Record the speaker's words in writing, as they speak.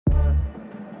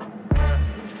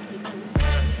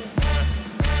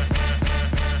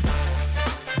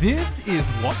This is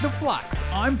What the Flux.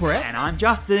 I'm Brett. And I'm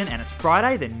Justin, and it's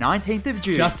Friday the 19th of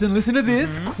June. Justin, listen to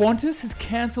this. Qantas has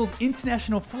cancelled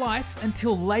international flights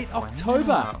until late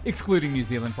October, excluding New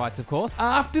Zealand flights, of course,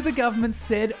 after the government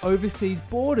said overseas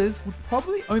borders would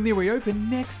probably only reopen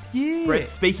next year. Brett,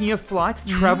 speaking of flights,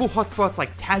 travel hotspots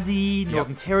like Tassie,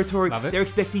 Northern Territory, they're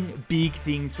expecting big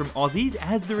things from Aussies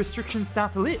as the restrictions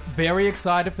start to lift. Very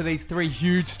excited for these three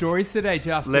huge stories today,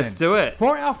 Justin. Let's do it.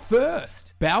 For our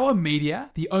first, Bauer Media,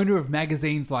 the owner of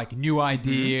magazines like New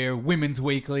Idea, Women's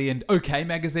Weekly, and OK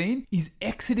Magazine, is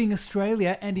exiting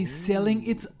Australia and is selling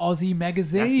its Aussie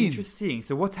magazines. That's interesting.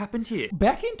 So what's happened here?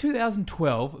 Back in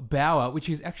 2012, Bauer, which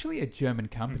is actually a German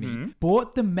company,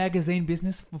 bought the magazine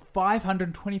business for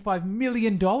 $525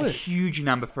 million. A huge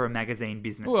number for a magazine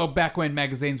business. Well, back when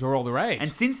magazines were all the rage.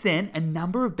 And since then, a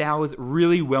number of Bauer's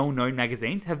really well-known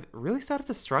magazines have really started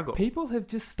to struggle. People have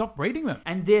just stopped reading them.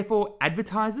 And therefore,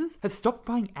 advertisers have stopped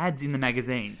buying ads in the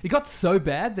magazines. It got so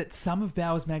bad that some of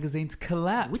Bauer's magazines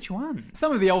collapsed. Which ones?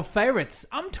 Some of the old favourites.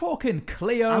 I'm talking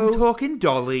Clio. I'm talking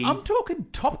Dolly. I'm talking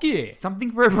Top Gear.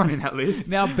 Something for everyone in that list.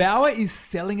 Now, Bauer is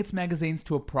selling its magazines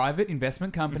to a private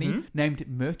investment company named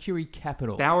Mercury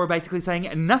Capital. Bauer are basically saying,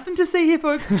 nothing to see here,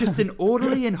 folks. Just an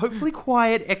orderly and hopefully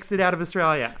quiet exit out of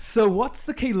Australia. So what's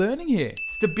the key learning here?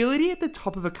 Stability at the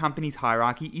top of a company's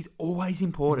hierarchy is always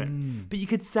important. But you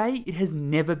could say it has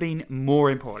never been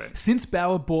more important. Since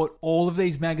Bauer bought all of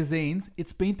these magazines,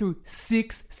 it's been through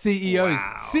 6 CEOs.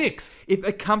 Wow. 6! If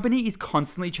a company is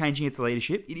constantly changing its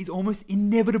leadership, it is almost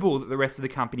inevitable that the rest of the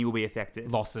company will be affected.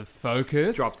 Loss of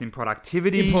focus. Drops in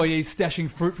productivity. Employees stashing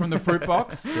fruit from the fruit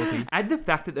box. Add the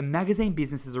fact that the magazine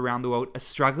businesses around the world are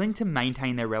struggling to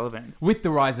maintain their relevance. With the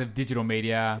rise of digital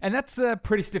media. And that's a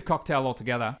pretty stiff cocktail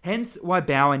altogether. Hence why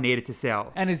Bauer needed to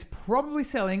sell. And is probably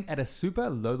selling at a super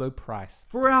low price.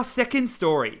 For our second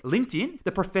story, LinkedIn,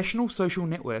 the professional social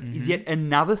network, is yet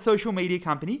another social media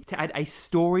company to add a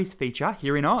stories feature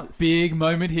here in Oz. Big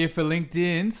moment here for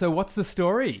LinkedIn. So what's the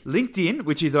story? LinkedIn,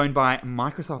 which is owned by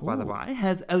Microsoft, by the way,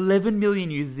 has 11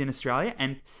 million users in Australia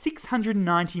and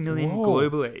 690 million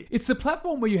globally. It's the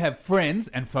platform where you have friends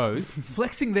and foes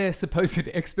flexing their supposed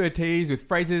expertise with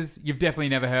phrases you've definitely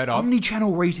never heard of.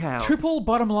 Omnichannel retail. Triple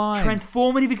bottom line.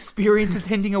 Transformative experience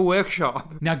attending a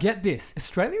workshop. Now get this,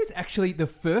 Australia is actually the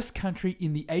first country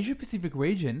in the Asia Pacific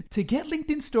region to get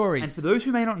LinkedIn stories. And for those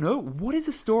who may not know, what is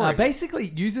a story?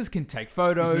 Basically, users can take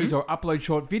photos or upload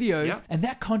short videos, and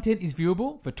that content is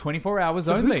viewable for 24 hours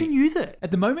so only. who can use it?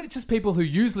 At the moment, it's just people who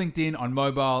use LinkedIn on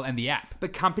mobile and the app.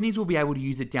 But companies will be able to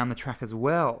use it down the track as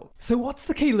well. So what's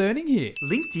the key learning here?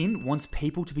 LinkedIn wants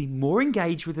people to be more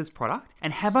engaged with its product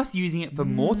and have us using it for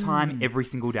more time every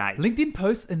single day. LinkedIn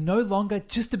posts are no longer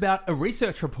just about a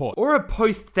research report. Or a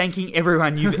post thanking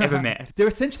everyone you've ever met. They're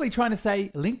essentially trying to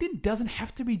say, LinkedIn doesn't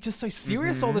have to be just so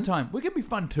serious all the time. We can be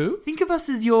fun too. Think of us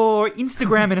as your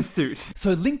Instagram in a suit.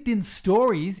 So LinkedIn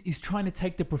Stories is trying to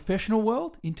take the professional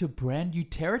world into brand new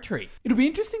territory. It'll be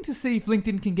interesting to see if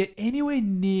LinkedIn can get anywhere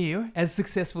near as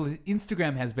successful as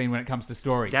Instagram has been when it comes to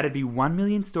stories. That'd be 1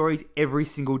 million stories every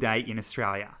single day in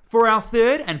Australia. For our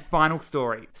third and final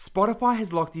story, Spotify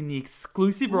has locked in the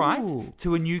exclusive rights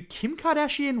to a new Kim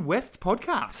Kardashian West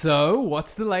podcast. So,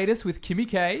 what's the latest with Kimmy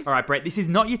K? All right, Brett, this is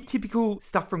not your typical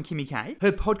stuff from Kimmy K.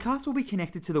 Her podcast will be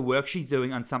connected to the work she's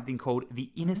doing on something called the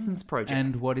Innocence Project.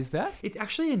 And what is that? It's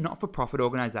actually a not-for-profit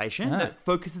organisation that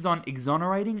focuses on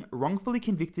exonerating wrongfully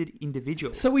convicted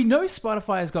individuals. So we know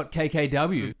Spotify has got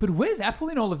KKW, but where's Apple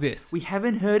in all of this? We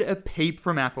haven't heard a peep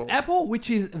from Apple. Apple, which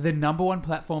is the #1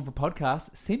 platform for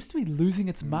podcasts, seems to be losing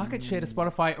its market share to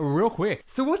Spotify real quick.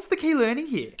 So what's the key learning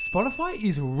here? Spotify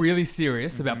is really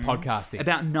serious about podcasting.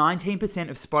 About 19%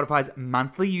 of Spotify's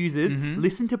monthly users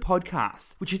listen to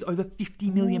podcasts, which is over 50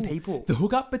 million people. The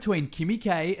hookup between Kimmy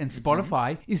K and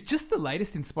Spotify is just the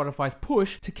latest in Spotify's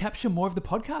push to capture more of the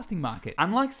podcasting market.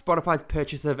 Unlike Spotify's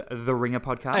purchase of The Ringer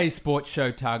podcast, A sports show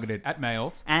targeted at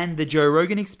males, and The Joe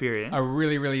Rogan Experience, a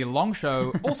really, really long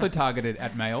show also targeted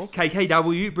at males,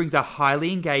 KKW brings a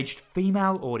highly engaged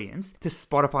female audience to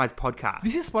Spotify's podcast.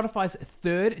 This is Spotify's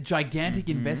third gigantic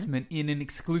investment in an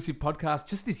exclusive podcast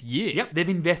just this year. Yep, they've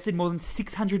invested more than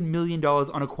 $600 million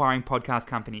on acquiring podcast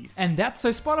companies. And that's so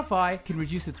Spotify can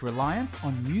reduce its reliance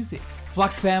on music.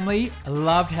 Flux family,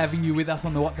 loved having you with us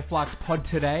on the What the Flux pod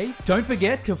today. Don't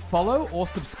forget to follow or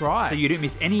subscribe so you don't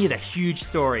miss any of the huge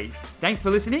stories. Thanks for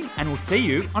listening, and we'll see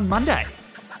you on Monday.